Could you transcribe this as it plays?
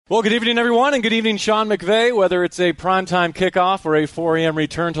Well, good evening, everyone, and good evening, Sean McVay. Whether it's a primetime kickoff or a 4 a.m.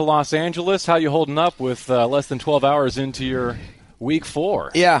 return to Los Angeles, how you holding up with less than 12 hours into your Week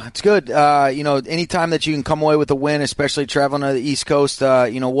 4? Yeah, it's good. Anytime that you can come away with a win, especially traveling to the East Coast,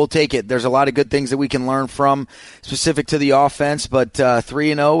 we'll take it. There's a lot of good things that we can learn from specific to the offense, but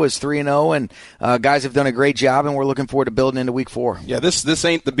 3-0 is 3-0, and guys have done a great job, and we're looking forward to building into Week 4. Yeah, this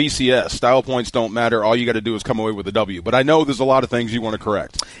ain't the BCS. Style points don't matter. All you got to do is come away with a W. But I know there's a lot of things you want to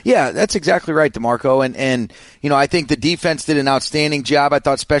correct. Yeah, that's exactly right, DeMarco. And I think the defense did an outstanding job. I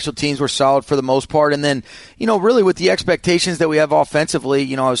thought special teams were solid for the most part. And then, really with the expectations that we have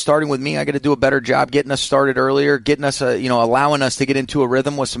offensively, I was starting with me. I got to do a better job getting us started earlier, getting us, allowing us to get into a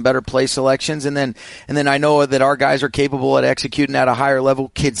rhythm with some better play selections. And then I know that our guys are capable at executing at a higher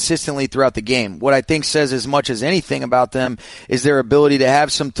level consistently throughout the game. What I think says as much as anything about them is their ability to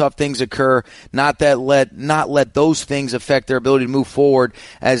have some tough things occur, not let those things affect their ability to move forward,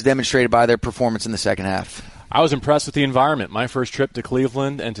 as demonstrated by their performance in the second half. I was impressed with the environment. My first trip to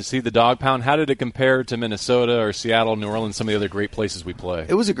Cleveland and to see the Dog Pound, how did it compare to Minnesota or Seattle, New Orleans, some of the other great places we play?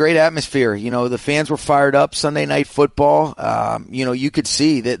 It was a great atmosphere. The fans were fired up. Sunday Night Football. You could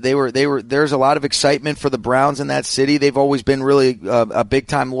see that there's a lot of excitement for the Browns in that city. They've always been really a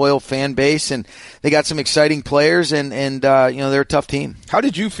big-time loyal fan base, and they got some exciting players, and they're a tough team. How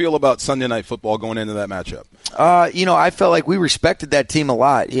did you feel about Sunday Night Football going into that matchup? I felt like we respected that team a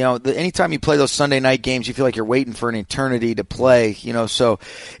lot. Anytime you play those Sunday night games, you feel like you're waiting for an eternity to play. So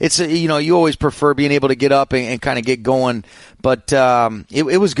it's you always prefer being able to get up and kind of get going. But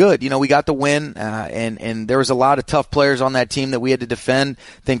it was good. We got the win, and there was a lot of tough players on that team that we had to defend.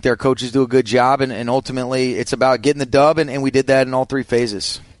 I think their coaches do a good job, and ultimately it's about getting the dub, and we did that in all three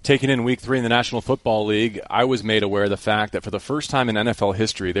phases. Taking in Week 3 in the National Football League, I was made aware of the fact that for the first time in NFL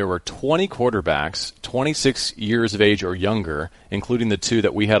history, there were 20 quarterbacks, 26 years of age or younger, including the two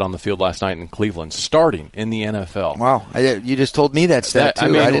that we had on the field last night in Cleveland, starting in the NFL. Wow. You just told me that stat,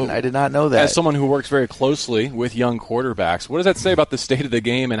 too. I did not know that. As someone who works very closely with young quarterbacks, what does that say about the state of the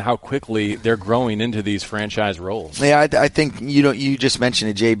game and how quickly they're growing into these franchise roles? Yeah, I think you just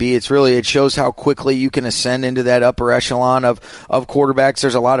mentioned it, JB. It shows how quickly you can ascend into that upper echelon of quarterbacks.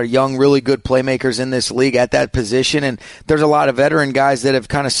 There's a lot of young, really good playmakers in this league at that position, and there's a lot of veteran guys that have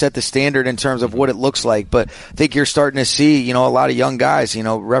kind of set the standard in terms of what it looks like. But I think you're starting to see, a lot of young guys,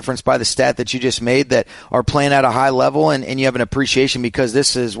 referenced by the stat that you just made, that are playing at a high level, and you have an appreciation because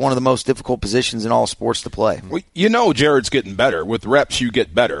this is one of the most difficult positions in all sports to play. Well, Jared's getting better. With reps, you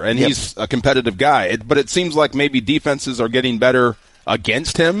get better, and he's a competitive guy. But it seems like maybe defenses are getting better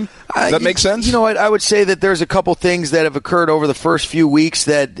against him. Does that make sense? You know what? I would say that there's a couple things that have occurred over the first few weeks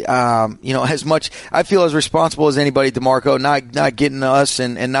that, as much, I feel as responsible as anybody, DeMarco, not getting us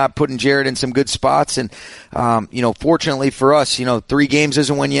and not putting Jared in some good spots. And, fortunately for us, 3 games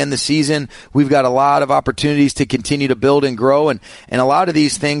isn't when you end the season. We've got a lot of opportunities to continue to build and grow. And a lot of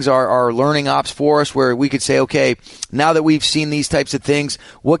these things are learning ops for us where we could say, okay, now that we've seen these types of things,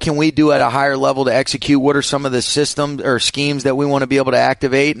 what can we do at a higher level to execute? What are some of the systems or schemes that we want to be able to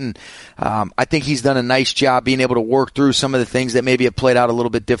activate? And I think he's done a nice job being able to work through some of the things that maybe have played out a little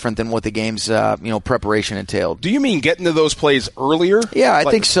bit different than what the game's preparation entailed. Do you mean getting to those plays earlier? Yeah, I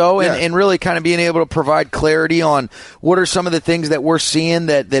think so, and really kind of being able to provide clarity on what are some of the things that we're seeing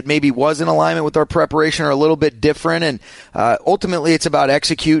that maybe was in alignment with our preparation or a little bit different. And ultimately it's about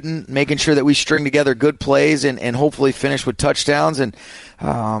executing, making sure that we string together good plays and hopefully finish with touchdowns. And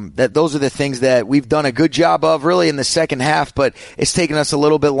that those are the things that we've done a good job of really in the second half, but it's taken us a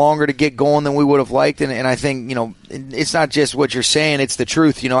little bit longer to get going than we would have liked. And I think, it's not just what you're saying, it's the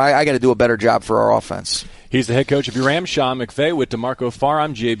truth. I got to do a better job for our offense. He's the head coach of your Rams, Sean McVay, with DeMarco Farr.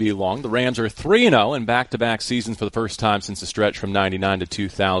 I'm JB Long. The Rams are 3-0 in back-to-back seasons for the first time since the stretch from 99 to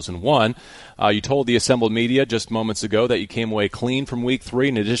 2001. You told the assembled media just moments ago that you came away clean from Week 3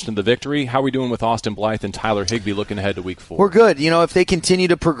 in addition to the victory. How are we doing with Austin Blythe and Tyler Higbee looking ahead to Week 4? We're good. If they continue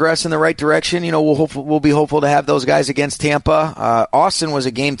to progress in the right direction, we'll be hopeful to have those guys against Tampa. Austin was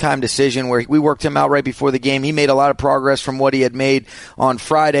a game-time decision where we worked him out right before the game. He made a lot of progress from what he had made on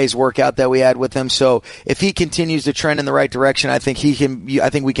Friday's workout that we had with him. So if he continues to trend in the right direction, I think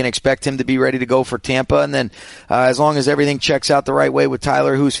we can expect him to be ready to go for Tampa. And then as long as everything checks out the right way with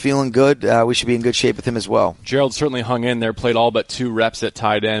Tyler, who's feeling good, we should be in good shape with him as well. Gerald certainly hung in there, played all but 2 reps at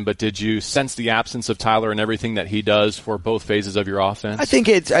tight end, but did you sense the absence of Tyler and everything that he does for both phases of your offense? I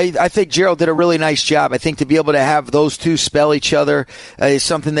think Gerald did a really nice job. I think to be able to have those two spell each other is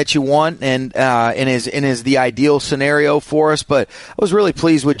something that you want and is the ideal scenario for us. But I was really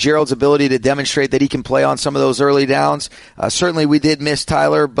pleased with Gerald's ability to demonstrate that he can play on some of those early downs. Certainly we did miss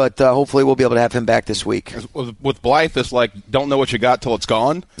Tyler, but hopefully we'll be able to have him back this week. With Blythe, it's like don't know what you got till it's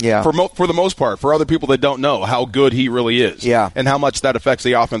gone. Yeah. For the most part, for other people that don't know how good he really is. Yeah. And how much that affects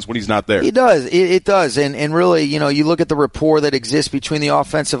the offense when he's not there. It does. It does. And really, you look at the rapport that exists between the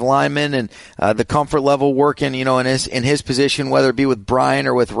offensive linemen and the comfort level working, in his position, whether it be with Brian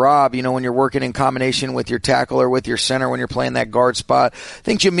or with Rob, when you're working in combination with your tackle or with your center when you're playing that guard spot. I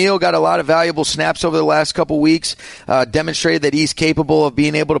think Jamil got a lot of valuable snaps over the last couple weeks, demonstrated that he's capable of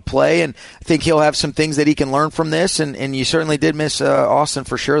being able to play, and I think he'll have some things that he can learn from this, and you certainly did miss Austin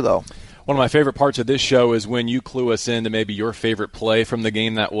for sure, though. One of my favorite parts of this show is when you clue us into maybe your favorite play from the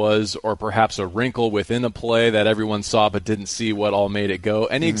game that was, or perhaps a wrinkle within a play that everyone saw but didn't see what all made it go.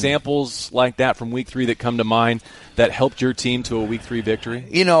 Any examples like that from Week 3 that come to mind that helped your team to a Week 3 victory?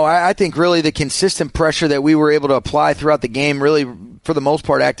 I think really the consistent pressure that we were able to apply throughout the game, really for the most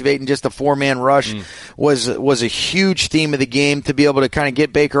part activating just a four-man rush, was a huge theme of the game, to be able to kind of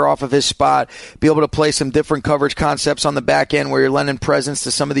get Baker off of his spot, be able to play some different coverage concepts on the back end where you're lending presence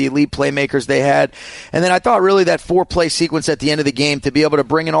to some of the elite playmakers they had. And then I thought really that 4-play sequence at the end of the game, to be able to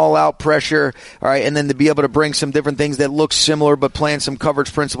bring an all-out pressure, all right, and then to be able to bring some different things that look similar but playing some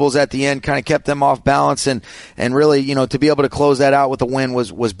coverage principles at the end, kind of kept them off balance, and really, to be able to close that out with a win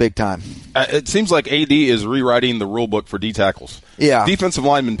was big time. It seems like AD is rewriting the rule book for D tackles. Yeah. Defensive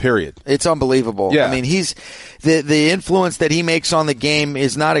lineman, period. It's unbelievable. Yeah. I mean, he's the influence that he makes on the game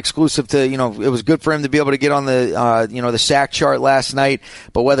is not exclusive to, it was good for him to be able to get on the, the sack chart last night,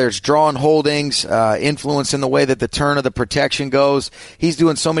 but whether it's drawing holdings, influence in the way that the turn of the protection goes, he's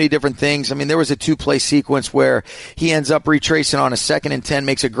doing so many different things. I mean, there was a 2-play sequence where he ends up retracing on a 2nd and 10,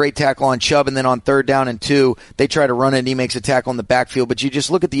 makes a great tackle on Chubb, and then on 3rd down and 2, they try to run it and he makes a tackle in the backfield. But you just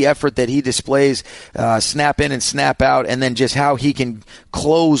look at the effort that he displays, snap in and snap out, and then just how he can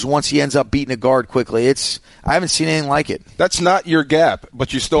close once he ends up beating a guard quickly. I haven't seen anything like it. That's not your gap,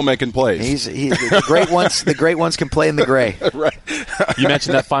 but you're still making plays. The great ones. The great ones can play in the gray. Right. You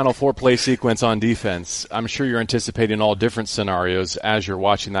mentioned that final 4-play sequence on defense. I'm sure you're anticipating all different scenarios as you're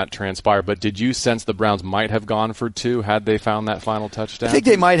watching that transpire. But did you sense the Browns might have gone for 2 had they found that final touchdown? I think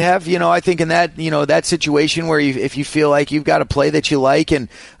they might have. I think in that that situation where if you feel like you've got a play that you like, and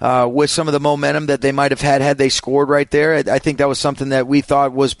with some of the momentum that they might have had they scored right there, I think that was something that we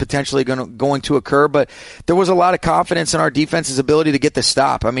thought was potentially going to occur. But there was a lot of confidence in our defense's ability to get the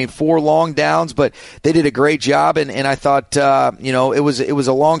stop. I mean, 4 long downs, but they did a great job, and I thought it was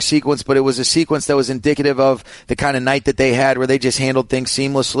a long sequence, but it was a sequence that was indicative of the kind of night that they had, where they just handled things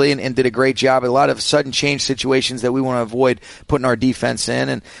seamlessly and did a great job. A lot of sudden change situations that we want to avoid putting our defense in,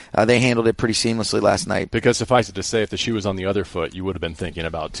 and they handled it pretty seamlessly last night. Because suffice it to say, if the shoe was on the other foot, you would have been thinking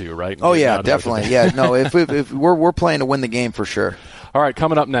about 2, right? Oh yeah, definitely. Yeah, no, if we're playing to win the game for sure. All right,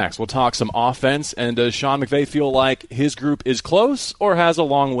 coming up next, we'll talk some offense. And does Sean McVay feel like his group is close or has a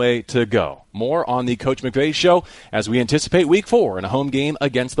long way to go? More on the Coach McVay Show as we anticipate Week 4 in a home game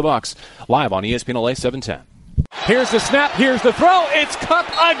against the Bucs, live on ESPN LA 710. Here's the snap, here's the throw. It's Kupp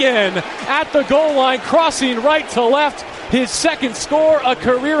again at the goal line, crossing right to left. His second score, a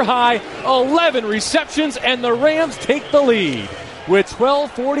career high, 11 receptions, and the Rams take the lead. With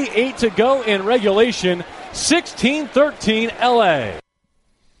 12:48 to go in regulation, 16-13 LA.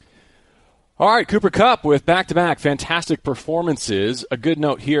 All right, Cooper Kupp with back-to-back fantastic performances. A good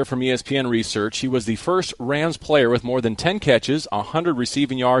note here from ESPN research. He was the first Rams player with more than 10 catches, 100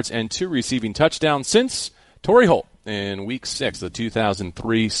 receiving yards, and 2 receiving touchdowns since Torrey Holt in Week 6 of the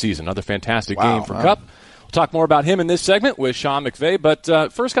 2003 season. Another fantastic game for Kupp. We'll talk more about him in this segment with Sean McVay,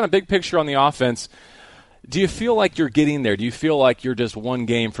 but first kind of big picture on the offense. Do you feel like you're getting there? Do you feel like you're just one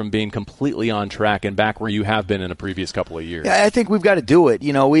game from being completely on track and back where you have been in the previous couple of years? Yeah, I think we've got to do it.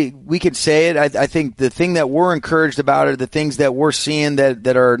 We can say it. I think the thing that we're encouraged about are the things that we're seeing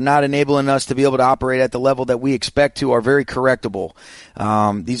that are not enabling us to be able to operate at the level that we expect to are very correctable.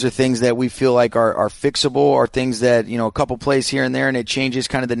 These are things that we feel like are fixable, are things that, a couple plays here and there, and it changes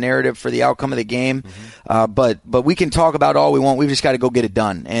kind of the narrative for the outcome of the game. Mm-hmm. But we can talk about all we want. We've just got to go get it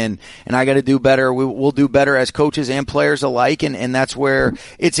done. And I got to do better. We'll do better as coaches and players alike. And that's where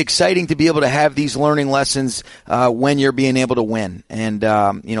it's exciting to be able to have these learning lessons when you're being able to win. And,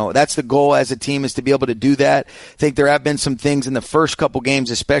 that's the goal as a team, is to be able to do that. I think there have been some things in the first couple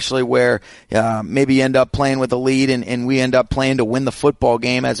games, especially where maybe you end up playing with a lead and we end up playing to win the football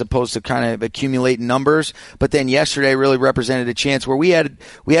game as opposed to kind of accumulating numbers. But then yesterday really represented a chance where we had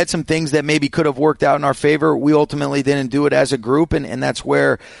some things that maybe could have worked out in our favor. We ultimately didn't do it as a group, and that's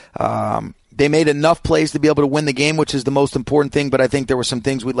where they made enough plays to be able to win the game, which is the most important thing. But I think there were some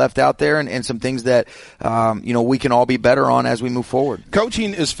things we left out there and some things that, we can all be better on as we move forward.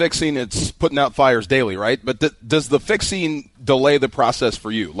 Coaching is fixing. It's putting out fires daily, right? But does the fixing delay the process for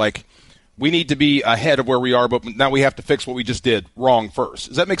you? Like, we need to be ahead of where we are, but now we have to fix what we just did wrong first.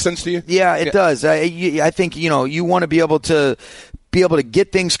 Does that make sense to you? Yeah, it does. I think, you want to be able to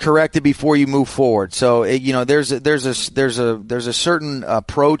get things corrected before you move forward. So, there's a certain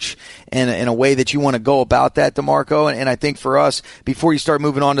approach and a way that you want to go about that, DeMarco. And I think for us, before you start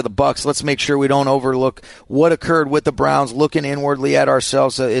moving on to the Bucs, let's make sure we don't overlook what occurred with the Browns, looking inwardly at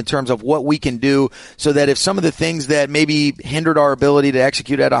ourselves in terms of what we can do, so that if some of the things that maybe hindered our ability to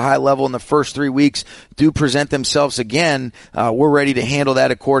execute at a high level in the first 3 weeks do present themselves again, we're ready to handle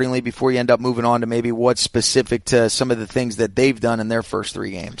that accordingly before you end up moving on to maybe what's specific to some of the things that they've done in their first 3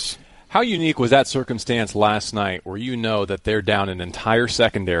 games. How unique was that circumstance last night where that they're down an entire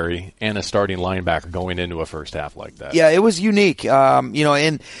secondary and a starting linebacker going into a first half like that? Yeah, it was unique.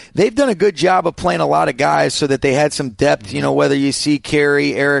 And they've done a good job of playing a lot of guys so that they had some depth, whether you see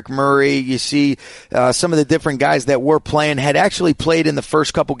Carey, Eric Murray, you see some of the different guys that were playing had actually played in the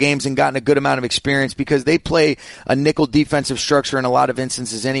first couple games and gotten a good amount of experience because they play a nickel defensive structure in a lot of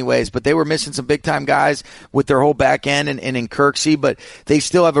instances anyways, but they were missing some big-time guys with their whole back end and in Kirksey, but they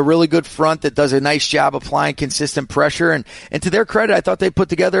still have a really good front that does a nice job applying consistent pressure. And to their credit, I thought they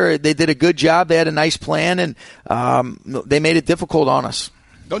did a good job. They had a nice plan, and they made it difficult on us.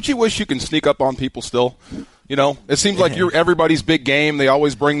 Don't you wish you can sneak up on people still? It seems like you're everybody's big game. They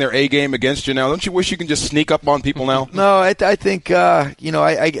always bring their A game against you now. Don't you wish you can just sneak up on people now? No, I think,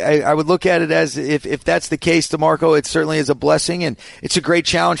 I would look at it as if that's the case, DeMarco, it certainly is a blessing, and it's a great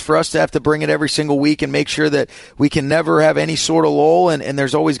challenge for us to have to bring it every single week and make sure that we can never have any sort of lull, and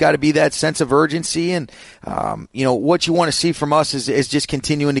there's always got to be that sense of urgency. And, what you want to see from us is just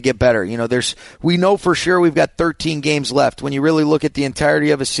continuing to get better. We know for sure we've got 13 games left. When you really look at the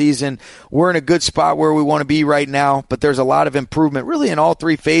entirety of a season, we're in a good spot where we want to be right now, but there's a lot of improvement really in all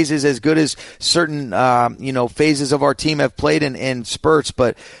 3 phases, as good as certain phases of our team have played in spurts,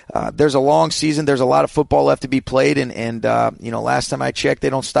 but there's a long season. There's a lot of football left to be played, and last time I checked, they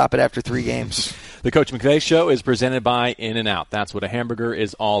don't stop it after 3 games. The Coach McVay Show is presented by In-N-Out. That's what a hamburger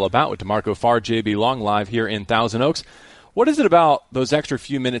is all about, with DeMarco Farr, JB Long, live here in Thousand Oaks. What is it about those extra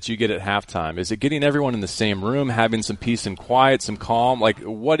few minutes you get at halftime? Is it getting everyone in the same room, having some peace and quiet, some calm? Like,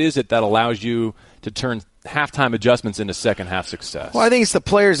 what is it that allows you to turn halftime adjustments into second half success? Well, I think it's the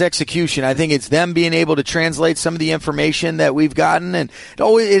players' execution. I think it's them being able to translate some of the information that we've gotten, and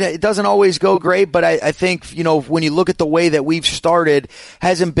it doesn't always go great, but I think, when you look at the way that we've started,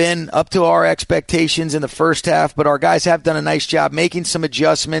 hasn't been up to our expectations in the first half, but our guys have done a nice job making some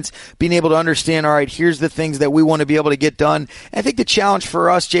adjustments, being able to understand, all right, here's the things that we want to be able to get done. And I think the challenge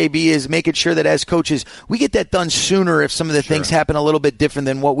for us, JB, is making sure that as coaches, we get that done sooner if some of the things happen a little bit different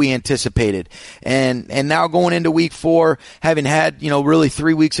than what we anticipated. And now going into week 4, having had, really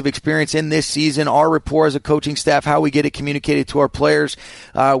 3 weeks of experience in this season, our rapport as a coaching staff, how we get it communicated to our players,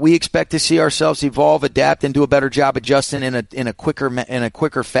 we expect to see ourselves evolve, adapt, and do a better job adjusting in a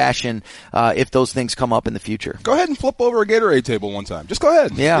quicker fashion if those things come up in the future. Go ahead and flip over a Gatorade table one time. Just go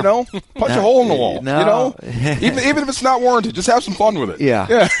ahead. Yeah. Punch a hole in the wall. Even if it's not warranted, just have some fun with it.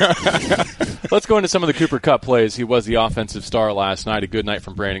 Yeah. Let's go into some of the Cooper Kupp plays. He was the offensive star last night. A good night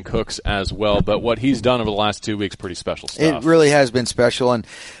from Brandon Cooks as well. But what he's done over the last 2 weeks, pretty special stuff. It really has been special, and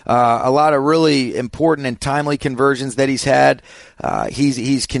a lot of really important and timely conversions that he's had.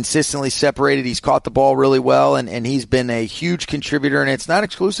 He's consistently separated. He's caught the ball really well, and he's been a huge contributor, and it's not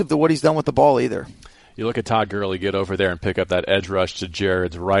exclusive to what he's done with the ball either. You look at Todd Gurley get over there and pick up that edge rush to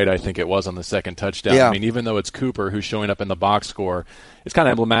Jared's right, I think it was, on the second touchdown. Yeah. I mean, even though it's Cooper who's showing up in the box score, it's kind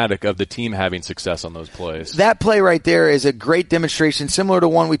of emblematic of the team having success on those plays. That play right there is a great demonstration, similar to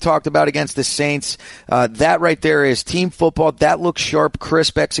one we talked about against the Saints. That right there is team football. That looks sharp,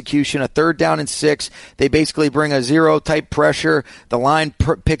 crisp execution. A 3rd down and 6. They basically bring a zero-type pressure. The line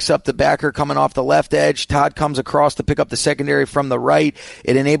picks up the backer coming off the left edge. Todd comes across to pick up the secondary from the right.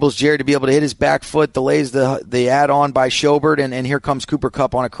 It enables Jared to be able to hit his back foot, delays the add-on by Schobert, and here comes Cooper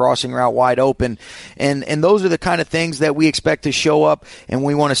Kupp on a crossing route wide open. And those are the kind of things that we expect to show up, and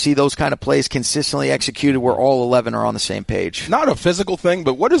we want to see those kind of plays consistently executed where all 11 are on the same page. Not a physical thing,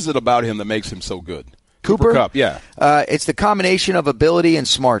 but what is it about him that makes him so good? Cooper Kupp, yeah. It's the combination of ability and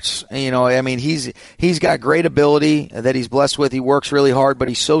smarts. I mean, he's got great ability that he's blessed with. He works really hard, but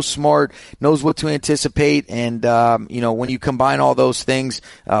he's so smart, knows what to anticipate, and when you combine all those things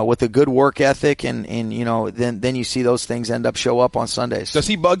with a good work ethic, and then you see those things show up on Sundays. Does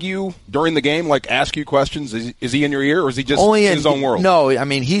he bug you during the game, like ask you questions? Is he in your ear, or is he just in his own world? No, I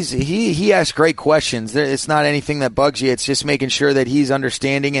mean he asks great questions. It's not anything that bugs you. It's just making sure that he's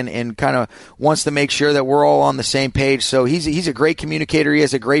understanding and kind of wants to make sure that we're all on the same page. So he's a great communicator. He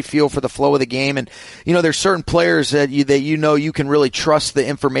has a great feel for the flow of the game. And, there's certain players that you can really trust the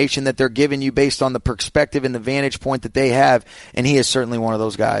information that they're giving you based on the perspective and the vantage point that they have. And he is certainly one of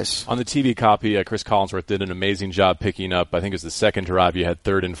those guys. On the TV copy, Chris Collinsworth did an amazing job picking up, I think it was the second drive, you had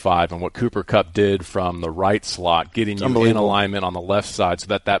 3rd and 5, and what Cooper Kupp did from the right slot, getting you in alignment on the left side so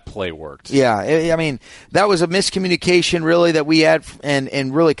that play worked. Yeah, I mean, that was a miscommunication really that we had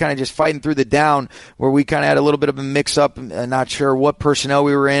and really kind of just fighting through the down where we kind of had a little bit of a mix-up, not sure what personnel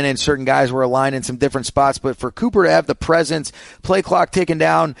we were in, and certain guys were aligned in some different spots. But for Cooper to have the presence, play clock ticking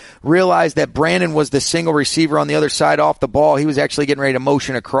down, realize that Brandon was the single receiver on the other side off the ball. He was actually getting ready to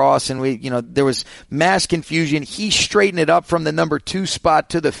motion across, and there was mass confusion. He straightened it up from the number 2 spot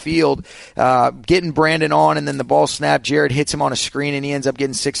to the field, getting Brandon on, and then the ball snapped. Jared hits him on a screen, and he ends up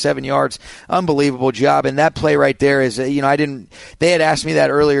getting 6-7 yards. Unbelievable job. And that play right there is, they had asked me that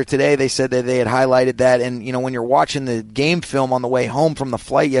earlier today. They said that they had highlighted that, and when you're watching the game film on the way home from the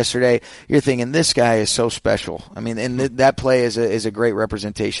flight yesterday, you're thinking this guy is so special. I mean, and that play is a great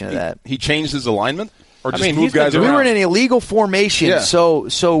representation of that. He changed his alignment? Or just move guys around? We were in an illegal formation,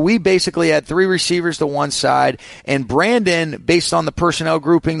 so we basically had 3 receivers to one side, and Brandon, based on the personnel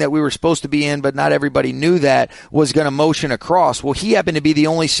grouping that we were supposed to be in, but not everybody knew that, was going to motion across. Well, he happened to be the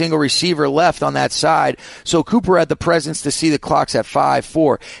only single receiver left on that side, so Cooper had the presence to see the clocks at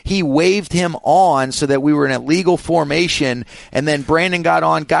 5-4. He waved him on so that we were in a legal formation, and then Brandon got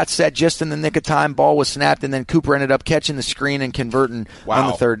on, got set just in the nick of time, ball was snapped, and then Cooper ended up catching the screen and converting on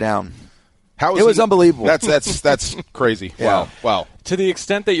the 3rd down. It was unbelievable. That's crazy. Yeah. Wow. To the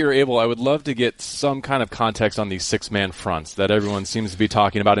extent that you're able, I would love to get some kind of context on these 6-man fronts that everyone seems to be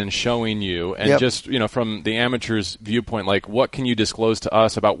talking about and showing you. And just, from the amateur's viewpoint, like what can you disclose to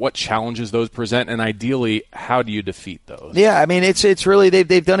us about what challenges those present, and ideally, how do you defeat those? Yeah, I mean, it's really,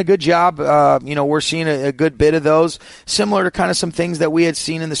 they've done a good job. We're seeing a good bit of those, similar to kind of some things that we had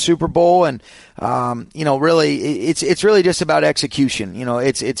seen in the Super Bowl. And, really, it's really just about execution.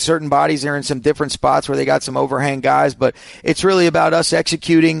 It's certain bodies are in some different spots where they got some overhang guys, but it's really about us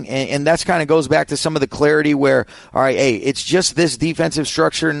executing, and that's kind of goes back to some of the clarity where, all right, hey, it's just this defensive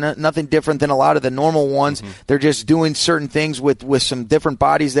structure, nothing different than a lot of the normal ones. Mm-hmm. They're just doing certain things with some different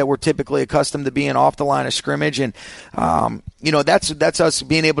bodies that we're typically accustomed to being off the line of scrimmage, and that's us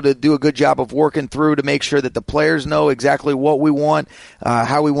being able to do a good job of working through to make sure that the players know exactly what we want,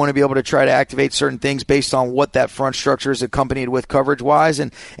 how we want to be able to try to activate certain things based on what that front structure is accompanied with coverage-wise,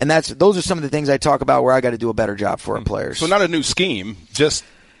 and those are some of the things I talk about where I got to do a better job for our players. So not a new scheme, just...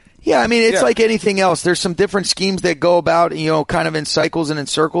 Yeah, I mean, it's like anything else. There's some different schemes that go about, kind of in cycles and in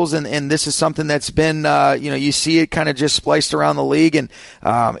circles, and this is something that's been, you see it kind of just spliced around the league, and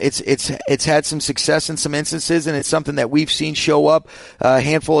it's had some success in some instances, and it's something that we've seen show up a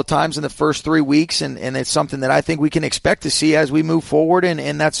handful of times in the first 3 weeks, and it's something that I think we can expect to see as we move forward,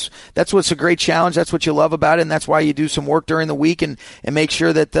 and that's what's a great challenge. That's what you love about it, and that's why you do some work during the week and make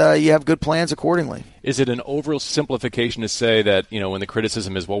sure that you have good plans accordingly. Is it an oversimplification to say that, when the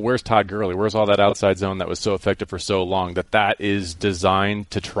criticism is, well, where's Todd Gurley? Where's all that outside zone that was so effective for so long, that is designed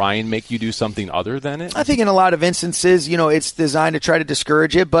to try and make you do something other than it? I think in a lot of instances, it's designed to try to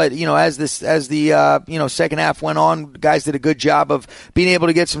discourage it. But, as the second half went on, guys did a good job of being able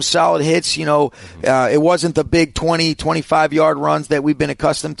to get some solid hits. It wasn't the big 20, 25-yard runs that we've been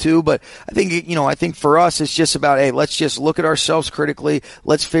accustomed to. But I think for us, it's just about, hey, let's just look at ourselves critically.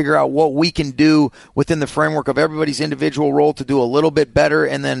 Let's figure out what we can do within the framework of everybody's individual role to do a little bit better,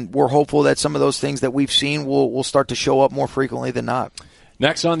 and then we're hopeful that some of those things that we've seen will start to show up more frequently than not.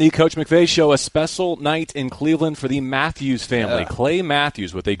 Next on the Coach McVay Show, a special night in Cleveland for the Matthews family. Yeah. Clay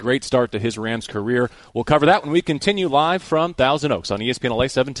Matthews with a great start to his Rams career. We'll cover that when we continue live from Thousand Oaks on ESPN LA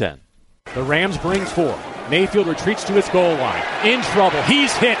 710. The Rams bring 4. Mayfield retreats to his goal line. In trouble.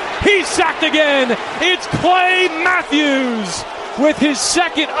 He's hit. He's sacked again. It's Clay Matthews with his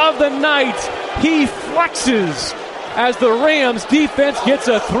second of the night. He flexes as the Rams defense gets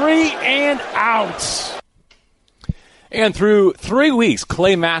a 3 and out. And through 3 weeks,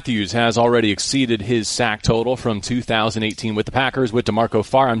 Clay Matthews has already exceeded his sack total from 2018 with the Packers. With DeMarco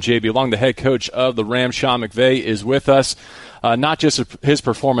Farr, I'm JB Long, the head coach of the Rams. Sean McVay is with us. not just his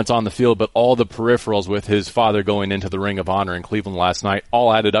performance on the field, but all the peripherals with his father going into the Ring of Honor in Cleveland last night,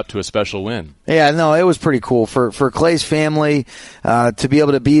 all added up to a special win. Yeah, no, it was pretty cool for Clay's family to be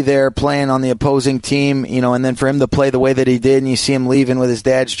able to be there playing on the opposing team, and then for him to play the way that he did, and you see him leaving with his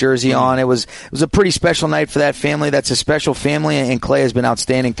dad's jersey on. It was a pretty special night for that family. That's a special family, and Clay has been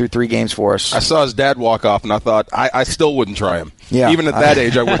outstanding through 3 games for us. I saw his dad walk off, and I thought, I still wouldn't try him. Yeah, even at that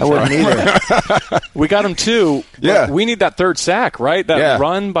age, I wouldn't either. We got him too. Yeah, we need that 3rd sack, right? That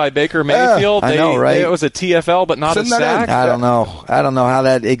run by Baker Mayfield. I know, right? It was a TFL, but not a sack. I don't know how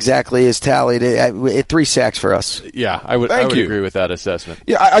that exactly is tallied. 3 sacks for us. Yeah, I would agree with that assessment.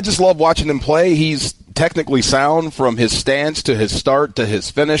 Yeah, I just love watching him play. He's technically sound from his stance to his start to his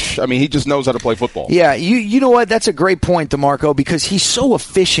finish. I mean, he just knows how to play football. Yeah, you know what? That's a great point, DeMarco, because he's so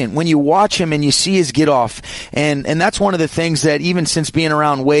efficient when you watch him and you see his get off. And that's one of the things that even since being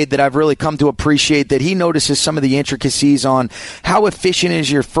around Wade that I've really come to appreciate, that he notices some of the intricacies on how efficient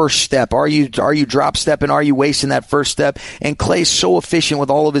is your first step. Are you drop stepping? Are you wasting that first step? And Clay's so efficient with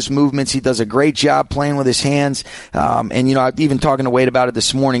all of his movements. He does a great job playing with his hands. And even talking to Wade about it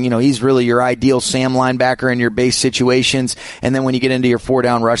this morning, he's really your ideal Sam linebacker in your base situations, and then when you get into your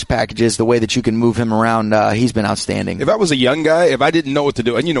 4-down rush packages, the way that you can move him around, he's been outstanding. If I was a young guy, if I didn't know what to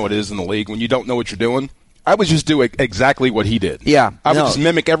do, and you know what it is in the league, when you don't know what you're doing, I would just do exactly what he did. Yeah. I would just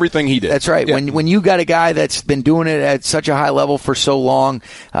mimic everything he did. That's right. Yeah. When you got a guy that's been doing it at such a high level for so long,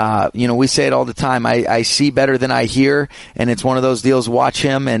 we say it all the time, I see better than I hear, and it's one of those deals, watch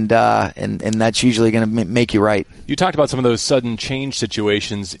him, and that's usually going to make you right. You talked about some of those sudden change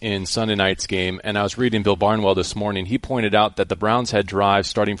situations in Sunday night's game, and I was reading Bill Barnwell this morning. He pointed out that the Browns had drives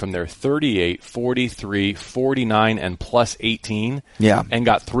starting from their 38, 43, 49, and plus 18, and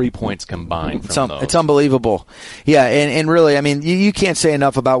got 3 points combined from those. It's unbelievable. Yeah, and really, I mean, you can't say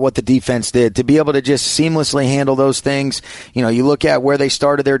enough about what the defense did. To be able to just seamlessly handle those things, you look at where they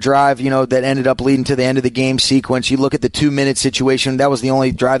started their drive, that ended up leading to the end of the game sequence. You look at the 2-minute situation, that was the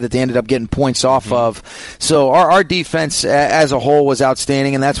only drive that they ended up getting points off of. So our defense as a whole was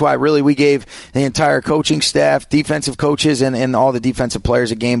outstanding, and that's why really we gave the entire coaching staff, defensive coaches, and all the defensive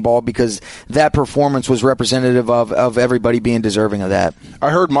players a game ball, because that performance was representative of everybody being deserving of that.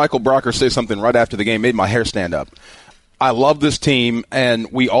 I heard Michael Brocker say something right after the game, made my hair stand up. I love this team,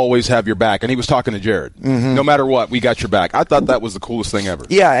 and we always have your back. And he was talking to Jared. Mm-hmm. No matter what, we got your back. I thought that was the coolest thing ever.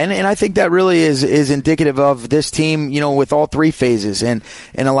 Yeah, and I think that really is indicative of this team, with all 3 phases. And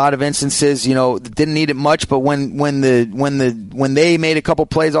in a lot of instances, didn't need it much, but when they made a couple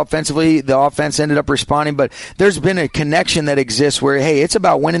plays offensively, the offense ended up responding. But there's been a connection that exists where, hey, it's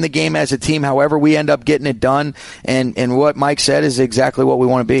about winning the game as a team, however we end up getting it done. And what Mike said is exactly what we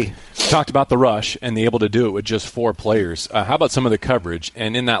want to be. Talked about the rush and the able to do it with just 4 players. How about some of the coverage?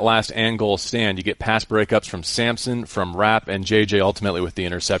 And in that last and goal stand, you get pass breakups from Sampson, from Rapp, and JJ ultimately with the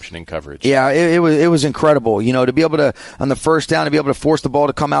interception in coverage. Yeah, it was incredible. To be able to, on the first down, to be able to force the ball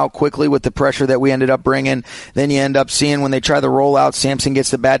to come out quickly with the pressure that we ended up bringing. Then you end up seeing when they try the rollout, Sampson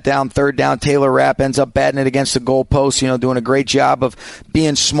gets the bat down, 3rd down, Taylor Rapp ends up batting it against the goalpost, doing a great job of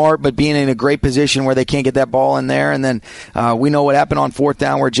being smart, but being in a great position where they can't get that ball in there. And then we know what happened on 4th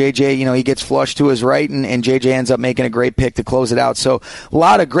down where JJ, he gets flushed to his right, and JJ ends up making a great pick to close it out. So a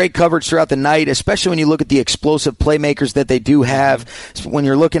lot of great coverage throughout the night, especially when you look at the explosive playmakers that they do have. When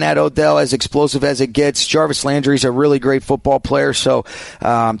you're looking at Odell, as explosive as it gets, Jarvis Landry's a really great football player. So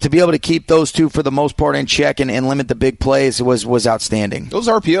to be able to keep those 2 for the most part in check and limit the big plays was outstanding. Those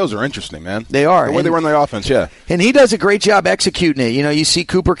RPOs are interesting, man. They are. The way they run their offense, yeah. And he does a great job executing it. You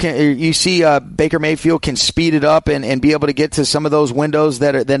see Baker Mayfield can speed it up and be able to get to some of those windows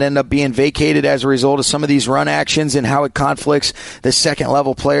that end up being vacated as a result of some of these run actions, and how it conflicts the second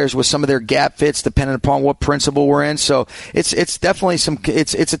level players with some of their gap fits depending upon what principle we're in. So it's definitely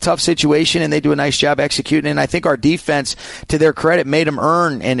it's a tough situation, and they do a nice job executing. And I think our defense, to their credit, made them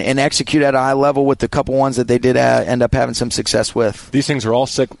earn and execute at a high level with the couple ones that they did end up having some success with. These things are all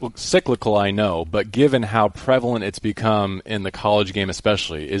cyclical, I know, but given how prevalent it's become in the college game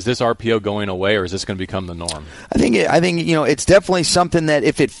especially, is this RPO going away, or is this going to become the norm? I think it's definitely something that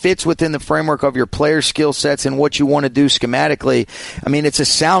if it fits within the framework of your player skill sets and what you want to do schematically, I mean, it's a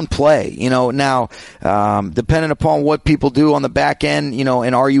sound play. Now, depending upon what people do on the back end,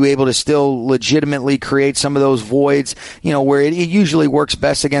 and are you able to still legitimately create some of those voids, where it usually works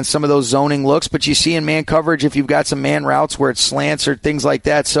best against some of those zoning looks, but you see in man coverage if you've got some man routes where it slants or things like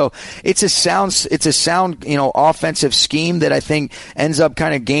that. So it's a sound, offensive scheme that I think ends up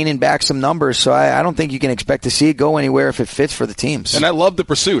kind of gaining back some numbers. So I don't think you can expect to see it go anywhere if it fits for the teams. And I love the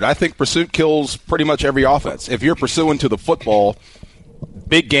pursuit. I think pursuit kills pretty much every offense. If you're pursuing to the football,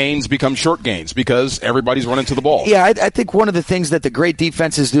 big gains become short gains because everybody's running to the ball. Yeah, I think one of the things that the great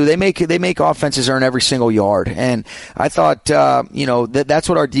defenses do, they make offenses earn every single yard. And I thought, that's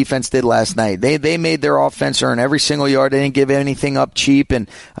what our defense did last night. They made their offense earn every single yard. They didn't give anything up cheap, and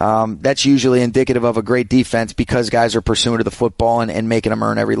that's usually indicative of a great defense because guys are pursuing to the football and making them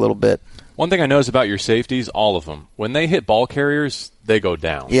earn every little bit. One thing I notice about your safeties, all of them, when they hit ball carriers, they go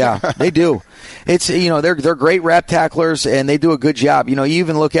down. Yeah, they do. It's they're great wrap tacklers and they do a good job. You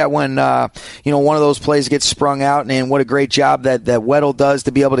even look at when one of those plays gets sprung out, and what a great job that Weddle does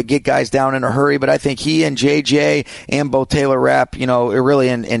to be able to get guys down in a hurry. But I think he and JJ and Bo Taylor Rapp, really,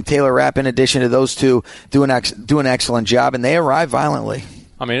 and Taylor Rapp in addition to those two do an excellent job, and they arrive violently.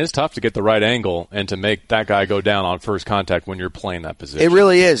 I mean, it's tough to get the right angle and to make that guy go down on first contact when you're playing that position. It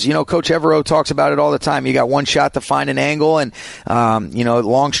really is. Coach Evero talks about it all the time. You got one shot to find an angle, and,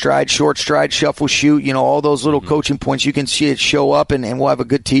 long stride, short stride, shuffle, shoot, all those little coaching points. You can see it show up, and we'll have a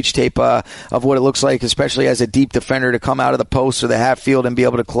good teach tape of what it looks like, especially as a deep defender, to come out of the post or the half field and be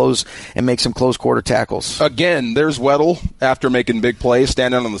able to close and make some close quarter tackles. Again, there's Weddle after making big plays,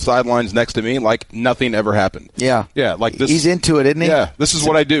 standing on the sidelines next to me like nothing ever happened. Yeah. Yeah, like this. He's into it, isn't he? Yeah, this is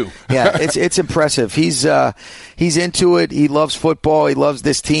what I do. Yeah, it's impressive. He's into it. He loves football. He loves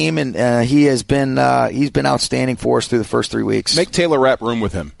this team, and he's been outstanding for us through the first 3 weeks. Make Taylor Rapp room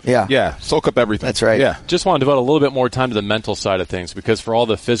with him. Yeah, soak up everything. That's right. Yeah, just want to devote a little bit more time to the mental side of things, because for all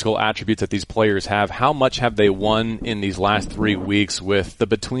the physical attributes that these players have, how much have they won in these last 3 weeks with the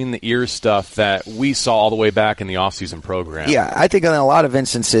between the ears stuff that we saw all the way back in the offseason program? Yeah, I think in a lot of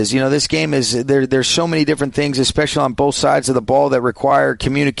instances, this game is there's so many different things, especially on both sides of the ball, that require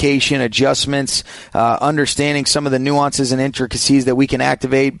communication, adjustments, understanding some of the nuances and intricacies that we can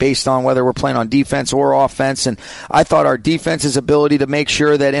activate based on whether we're playing on defense or offense. And I thought our defense's ability to make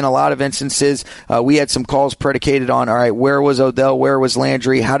sure that in a lot of instances we had some calls predicated on, all right, where was Odell, where was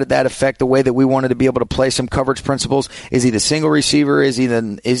Landry, how did that affect the way that we wanted to be able to play some coverage principles? Is he the single receiver? Is he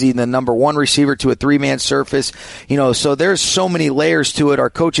the number one receiver to a three-man surface? So there's so many layers to it.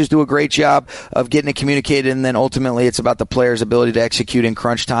 Our coaches do a great job of getting it communicated, and then ultimately it's about the player's ability to execute in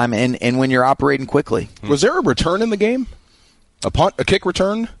crunch time and when you're operating quickly. Was there a return in the game? A punt, a kick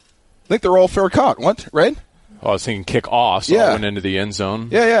return? I think they're all fair caught. What, Red? Oh, I was thinking kick off, so I went into the end zone.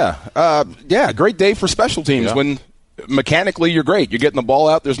 Yeah. Great day for special teams when mechanically you're great. You're getting the ball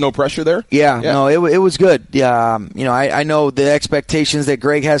out. There's no pressure there. No, it was good. I know the expectations that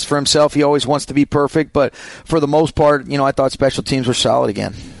Greg has for himself. He always wants to be perfect, but for the most part, I thought special teams were solid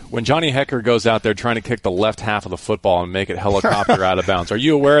again. When Johnny Hecker goes out there trying to kick the left half of the football and make it helicopter out of bounds, are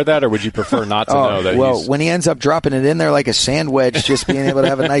you aware of that, or would you prefer not to know that? Well, when he ends up dropping it in there like a sand wedge, just being able to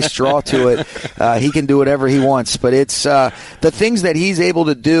have a nice draw to it, he can do whatever he wants. But it's the things that he's able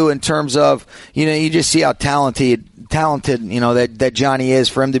to do in terms of, you just see how talented, that Johnny is,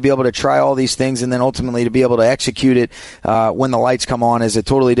 for him to be able to try all these things and then ultimately to be able to execute it when the lights come on is a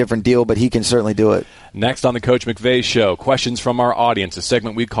totally different deal, but he can certainly do it. Next on the Coach McVay Show, questions from our audience, a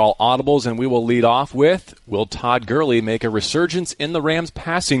segment we call Audibles, and we will lead off with, will Todd Gurley make a resurgence in the Rams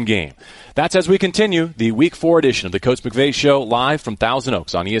passing game? That's as we continue the Week 4 edition of the Coach McVay Show, live from Thousand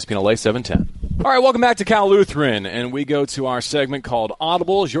Oaks on ESPN LA 710. All right, welcome back to Cal Lutheran, and we go to our segment called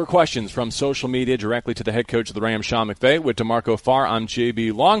Audibles, your questions from social media directly to the head coach of the Rams, Sean McVay. With DeMarco Farr, I'm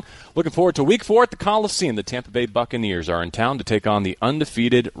JB Long. Looking forward to Week 4 at the Coliseum. The Tampa Bay Buccaneers are in town to take on the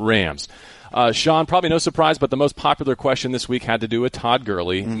undefeated Rams. Sean, probably no surprise, but the most popular question this week had to do with Todd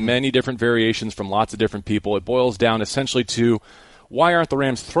Gurley. Mm-hmm. Many different variations from lots of different people. It boils down essentially to, why aren't the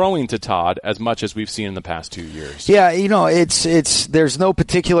Rams throwing to Todd as much as we've seen in the past 2 years? Yeah, it's there's no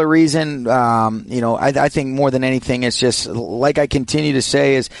particular reason. I think more than anything, it's just, like I continue to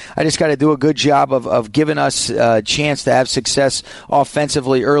say, is I just got to do a good job of giving us a chance to have success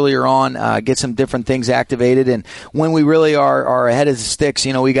offensively earlier on, get some different things activated, and when we really are ahead of the sticks,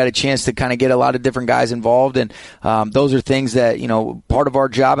 we got a chance to kind of get a lot of different guys involved, and those are things that, part of our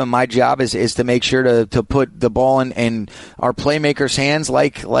job and my job is to make sure to put the ball in our playmakers' hands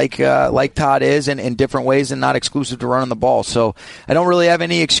like Todd is, and in different ways, and not exclusive to running the ball. So I don't really have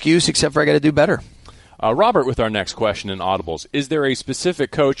any excuse except for I got to do better. Robert, with our next question in Audibles, is there a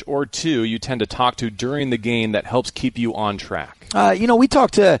specific coach or two you tend to talk to during the game that helps keep you on track? We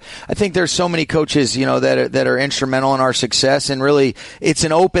talk to, I think there's so many coaches, that are instrumental in our success, and really it's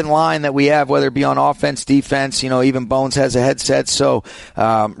an open line that we have, whether it be on offense, defense, even Bones has a headset. So,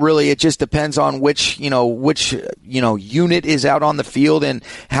 really it just depends on which unit is out on the field and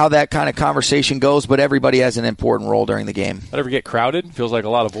how that kind of conversation goes, but everybody has an important role during the game. That ever get crowded? Feels like a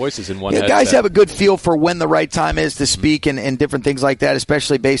lot of voices in one headset. Guys have a good feel for for when the right time is to speak and different things like that,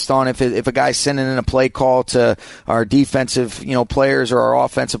 especially based on if a guy's sending in a play call to our defensive players or our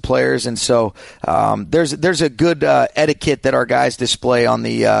offensive players. And so there's a good etiquette that our guys display on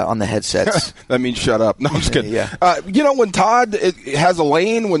the headsets. That means shut up. No, I'm just kidding. Yeah. When Todd has a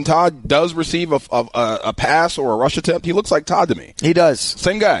lane, when Todd does receive a pass or a rush attempt, he looks like Todd to me. He does.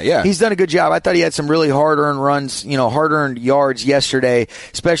 Same guy, yeah. He's done a good job. I thought he had some really hard-earned runs, hard-earned yards yesterday,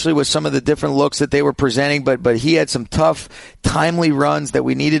 especially with some of the different looks that they were presenting. But he had some tough, timely runs that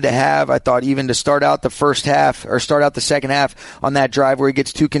we needed to have. I thought even to start out the second half on that drive where he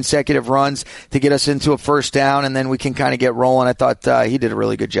gets 2 consecutive runs to get us into a first down, and then we can kind of get rolling. I thought he did a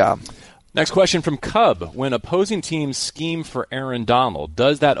really good job. Next question from Cub. When opposing teams scheme for Aaron Donald,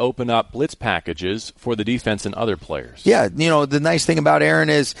 does that open up blitz packages for the defense and other players? Yeah, the nice thing about Aaron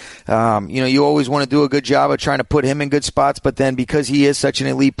is, you always want to do a good job of trying to put him in good spots, but then because he is such an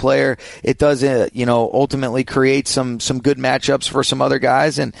elite player, it does, ultimately create some good matchups for some other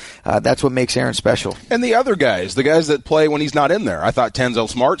guys, and that's what makes Aaron special. And the other guys, the guys that play when he's not in there. I thought Tenzel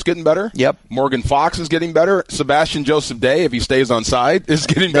Smart's getting better. Yep. Morgan Fox is getting better. Sebastian Joseph Day, if he stays on side, is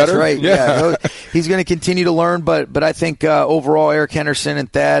getting better. That's right, yeah. He's going to continue to learn, but I think overall Eric Henderson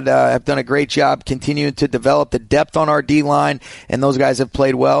and Thad have done a great job continuing to develop the depth on our D-line, and those guys have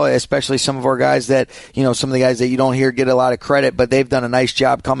played well, especially some of our guys that, some of the guys that you don't hear get a lot of credit, but they've done a nice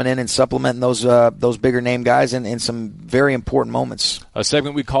job coming in and supplementing those bigger name guys in some very important moments. A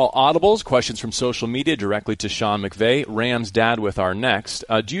segment we call Audibles, questions from social media directly to Sean McVay, Rams dad with our next.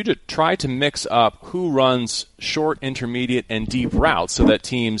 Do you try to mix up who runs short, intermediate, and deep routes so that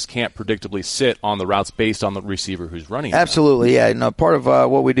teams can't predictably sit on the routes based on the receiver who's running them? Absolutely, yeah. Part of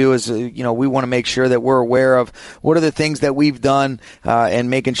what we do is, we want to make sure that we're aware of what are the things that we've done and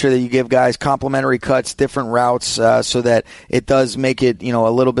making sure that you give guys complementary cuts, different routes, so that it does make it, a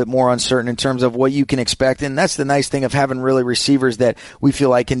little bit more uncertain in terms of what you can expect. And that's the nice thing of having really receivers that we feel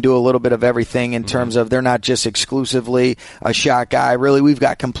like can do a little bit of everything in terms of they're not just exclusively a shot guy. Really, we've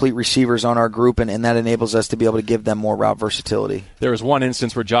got complete receivers on our group, and that enables us to be able to give them more route versatility. There was one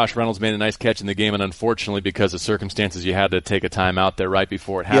instance where Josh Reynolds made a nice catch in the game, and unfortunately, because of circumstances, you had to take a time out there right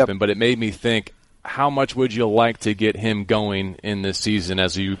before it happened. Yep. But it made me think, how much would you like to get him going in this season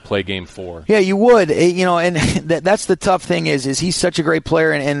as you play Game 4? Yeah, you would. And that's the tough thing is he's such a great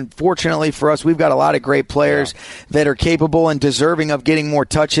player, and fortunately for us, we've got a lot of great players that are capable and deserving of getting more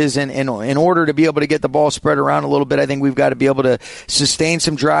touches. And in order to be able to get the ball spread around a little bit, I think we've got to be able to sustain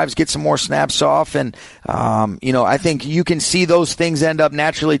some drives, get some more snaps off, and I think you can see those things end up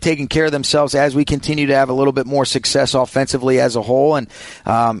naturally taking care of themselves as we continue to have a little bit more success offensively as a whole. And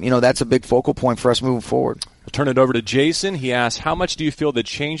that's a big focal point for us moving forward. We'll turn it over to Jason. He asks, how much do you feel the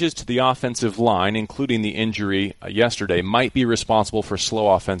changes to the offensive line, including the injury yesterday, might be responsible for slow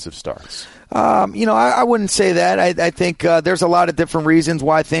offensive starts? I wouldn't say that. I think there's a lot of different reasons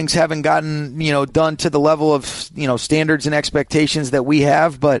why things haven't gotten, done to the level of, standards and expectations that we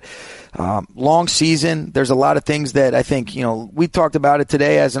have. But long season, there's a lot of things that I think, we talked about it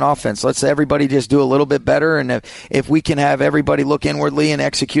today as an offense. Let's everybody just do a little bit better. And if we can have everybody look inwardly and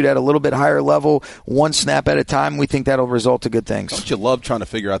execute at a little bit higher level, one snap at a time, we think that'll result to good things. Don't you love trying to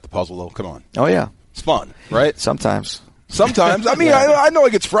figure out the puzzle, though? Come on. Oh, yeah. It's fun, right? Sometimes. I mean, I know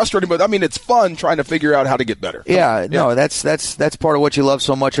it gets frustrating, but I mean, it's fun trying to figure out how to get better. No, that's part of what you love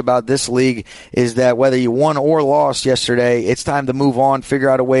so much about this league is that whether you won or lost yesterday, it's time to move on, figure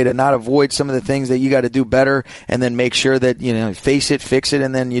out a way to not avoid some of the things that you got to do better, and then make sure that, face it, fix it,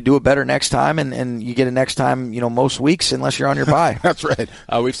 and then you do it better next time, and you get it next time, most weeks, unless you're on your bye. That's right.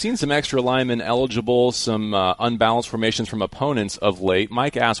 We've seen some extra linemen eligible, some unbalanced formations from opponents of late.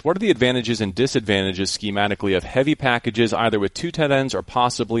 Mike asks, what are the advantages and disadvantages schematically of heavy packages, either with 2 tight ends or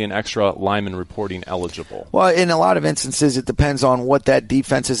possibly an extra lineman reporting eligible? Well, in a lot of instances, it depends on what that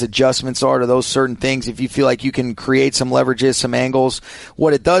defense's adjustments are to those certain things. If you feel like you can create some leverages, some angles,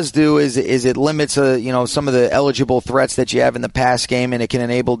 what it does do is it limits some of the eligible threats that you have in the pass game, and it can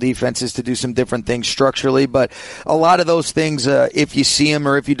enable defenses to do some different things structurally. But a lot of those things, if you see them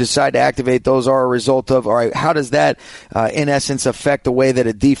or if you decide to activate those, are a result of, all right, how does that, in essence, affect the way that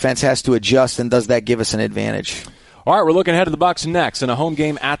a defense has to adjust, and does that give us an advantage? All right, we're looking ahead to the Bucs next. In a home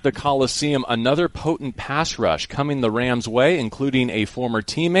game at the Coliseum, another potent pass rush coming the Rams' way, including a former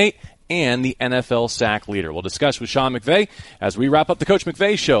teammate and the NFL sack leader. We'll discuss with Sean McVay as we wrap up the Coach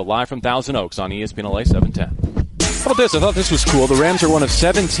McVay Show live from Thousand Oaks on ESPN LA 710. How about this? I thought this was cool. The Rams are one of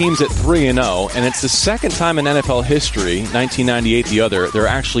 7 teams at 3-0, and it's the second time in NFL history, 1998 the other, there are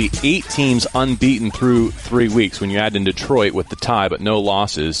actually 8 teams unbeaten through 3 weeks when you add in Detroit with the tie but no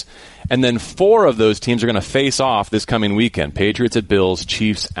losses. And then 4 of those teams are going to face off this coming weekend. Patriots at Bills,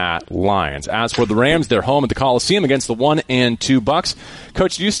 Chiefs at Lions. As for the Rams, they're home at the Coliseum against the 1 and 2 Bucks.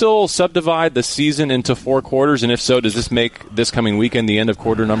 Coach, do you still subdivide the season into 4 quarters? And if so, does this make this coming weekend the end of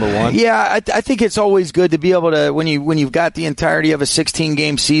quarter number 1? Yeah, I think it's always good to be able to, when you've got the entirety of a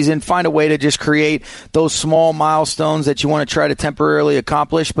 16-game season, find a way to just create those small milestones that you want to try to temporarily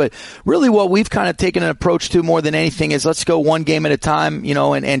accomplish. But really what we've kind of taken an approach to more than anything is let's go one game at a time,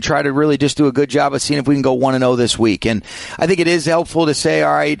 and try to really just do a good job of seeing if we can go 1-0 this week. And I think it is helpful to say,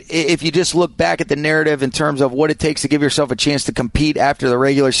 all right, if you just look back at the narrative in terms of what it takes to give yourself a chance to compete after the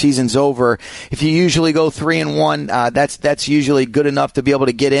regular season's over, if you usually go 3-1, that's usually good enough to be able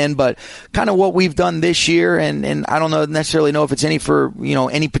to get in. But kind of what we've done this year, and I don't necessarily know if it's any for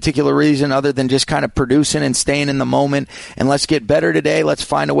any particular reason other than just kind of producing and staying in the moment. And let's get better today. Let's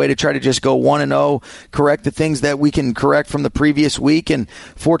find a way to try to just go 1-0, correct the things that we can correct from the previous week. And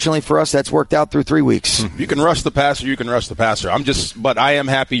fortunately for us, that's worked out through 3 weeks. You can rush the passer. You can rush the passer. But I am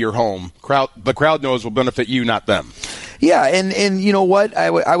happy you're home. The crowd knows will benefit you, not them. Yeah, and you know what?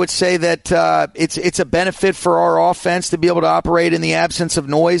 I would say that it's a benefit for our offense to be able to operate in the absence of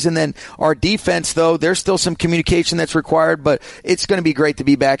noise, and then our defense, though, there's still some communication that's required, but it's going to be great to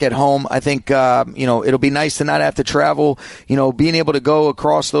be back at home. I think it'll be nice to not have to travel. Being able to go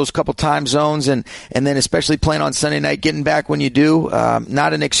across those couple time zones, and then especially playing on Sunday night, getting back when you do,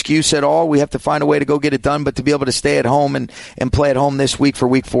 not an excuse at all. We have to find a way to go get it done, but to be able to stay at home and play at home this week for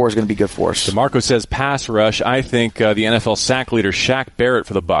Week 4 is going to be good for us. D'Marco says pass rush. I think the NFL sack leader Shaq Barrett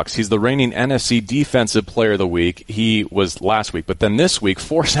for the Bucs. He's the reigning NFC Defensive Player of the Week. He was last week, but then this week,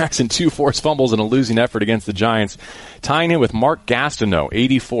 4 sacks and 2 forced fumbles in a losing effort against the Giants, tying in with Mark Gastineau,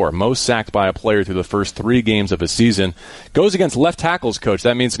 84, most sacked by a player through the first 3 games of his season. Goes against left tackles, Coach.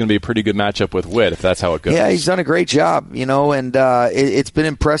 That means it's going to be a pretty good matchup with Witt, if that's how it goes. Yeah, he's done a great job, and it's been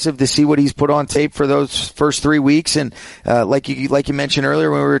impressive to see what he's put on tape for those first 3 weeks. And like you mentioned earlier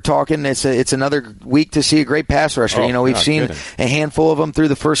when we were talking, it's another week to see a great pass rusher. We've seen a handful of them through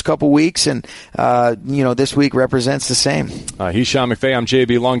the first couple weeks, and this week represents the same. He's Sean McVay. I'm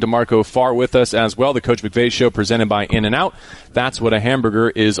JB Long. D'Marco Farr with us as well. The Coach McVay Show presented by In-N-Out. That's what a hamburger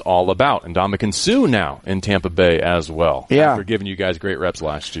is all about. And Ndamukong Suh now in Tampa Bay as well. Yeah, after giving you guys great reps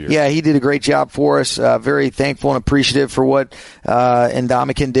last year. Yeah, he did a great job for us. Very thankful and appreciative for what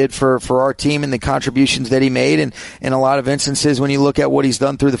Ndamukong did for our team and the contributions that he made. And in a lot of instances, when you look at what he's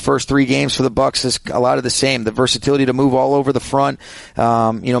done through the first 3 games for the Bucs, is a lot of the same. The versatility to move all over the front,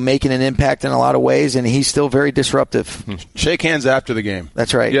 making an impact in a lot of ways, and he's still very disruptive. Shake hands after the game.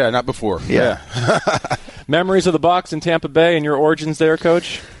 That's right. Yeah, not before. Yeah. Memories of the Bucs in Tampa Bay and your origins there,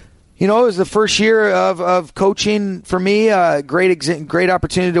 Coach? It was the first year of coaching for me. Great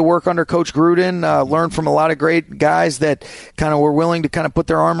opportunity to work under Coach Gruden. Learn from a lot of great guys that kind of were willing to kind of put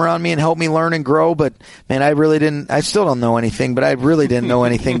their arm around me and help me learn and grow. But man, I still don't know anything, but I really didn't know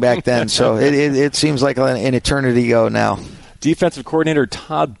anything back then. So it seems like an eternity ago now. Defensive coordinator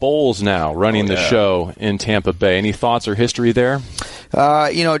Todd Bowles now running the show in Tampa Bay. Any thoughts or history there?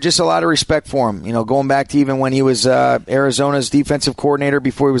 Just a lot of respect for him. Going back to even when he was Arizona's defensive coordinator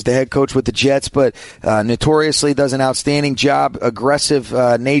before he was the head coach with the Jets, but notoriously does an outstanding job. Aggressive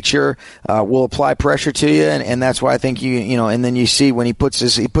nature, will apply pressure to you, and that's why I think and then you see when he puts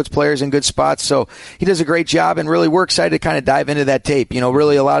players in good spots. So he does a great job, and really we're excited to kind of dive into that tape.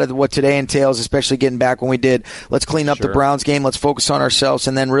 Really a lot of what today entails, especially getting back when we did. Let's clean up the Browns game. Let's focus on ourselves,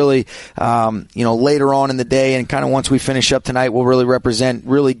 and then really, later on in the day, and kind of once we finish up tonight, we'll really represent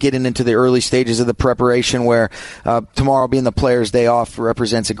really getting into the early stages of the preparation where tomorrow being the players' day off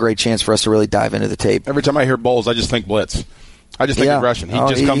represents a great chance for us to really dive into the tape. Every time I hear Bowles, I just think blitz. I just think aggression. He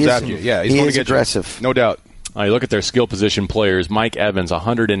just comes at you. Yeah, he's going to get aggressive. You. No doubt. You look at their skill position players. Mike Evans,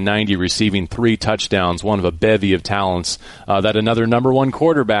 190 receiving, 3 touchdowns, one of a bevy of talents that another number 1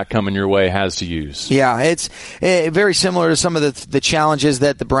 quarterback coming your way has to use. Yeah, it's very similar to some of the challenges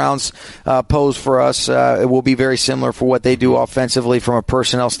that the Browns pose for us. It will be very similar for what they do offensively from a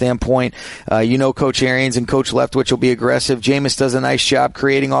personnel standpoint. Coach Arians and Coach Leftwich will be aggressive. Jameis does a nice job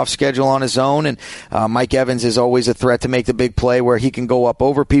creating off schedule on his own, and Mike Evans is always a threat to make the big play where he can go up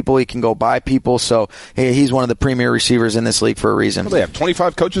over people, he can go by people. So he's one of the premier receivers in this league for a reason. Well, they have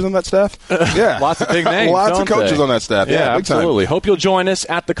 25 coaches on that staff? Yeah. Lots of big names. Lots of coaches on that staff. Yeah, absolutely. Hope you'll join us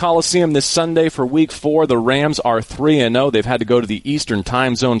at the Coliseum this Sunday for Week 4. The Rams are 3-0. They've had to go to the Eastern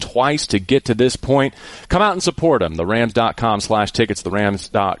time zone twice to get to this point. Come out and support them. TheRams.com/tickets.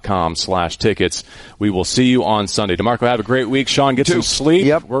 TheRams.com/tickets. We will see you on Sunday. D'Marco, have a great week. Sean, get some sleep.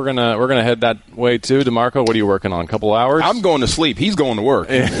 Yep. We're gonna head that way too. D'Marco, what are you working on? A couple hours? I'm going to sleep. He's going to work.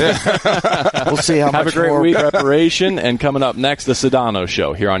 We'll see how much more great preparation. And coming up next, the Sedano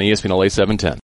Show here on ESPN LA 710.